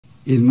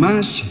In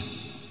March,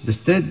 the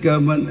state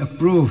government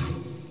approved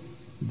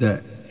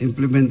the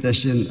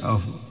implementation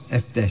of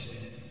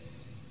FTES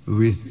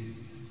with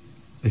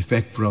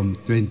effect from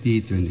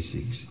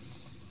 2026.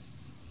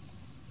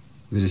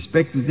 With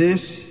respect to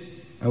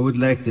this, I would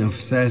like to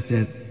emphasize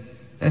that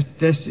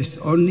FTES is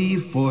only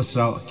for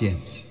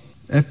Sarawakians.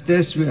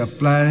 FTES will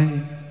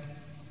apply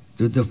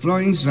to the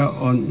following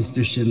Sarawak-owned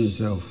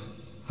institutions of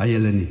higher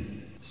learning: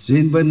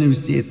 Swinburne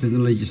University of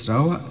Technology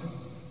Sarawak,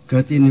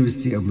 Curtin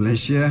University of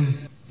Malaysia,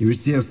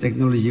 University of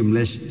Technology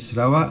Malaysia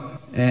Sarawak,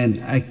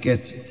 and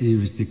ICAT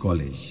University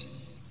College.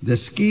 The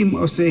scheme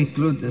also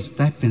includes a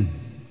stipend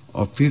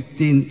of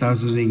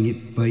 15,000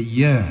 ringgit per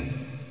year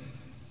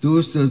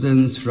to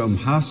students from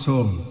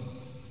households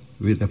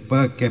with a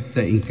per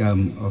capita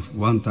income of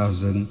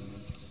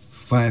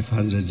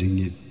 1,500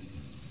 ringgit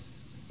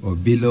or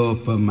below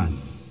per month.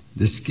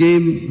 The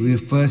scheme will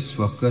first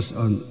focus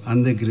on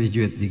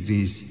undergraduate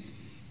degrees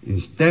in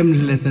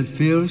STEM-related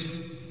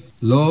fields,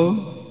 law,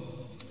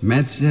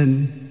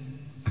 medicine,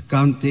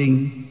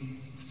 accounting,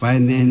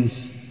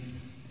 finance,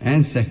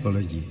 and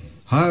psychology.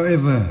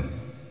 However,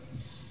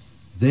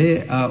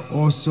 there are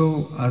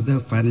also other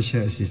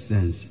financial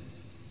assistance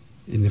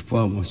in the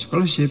form of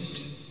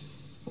scholarships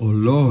or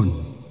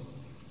loan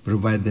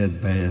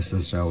provided by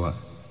Yayasan Sarawak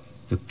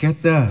to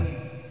cater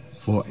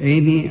for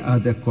any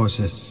other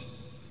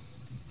courses,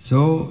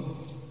 so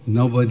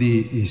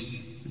nobody is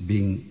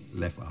being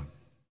left out.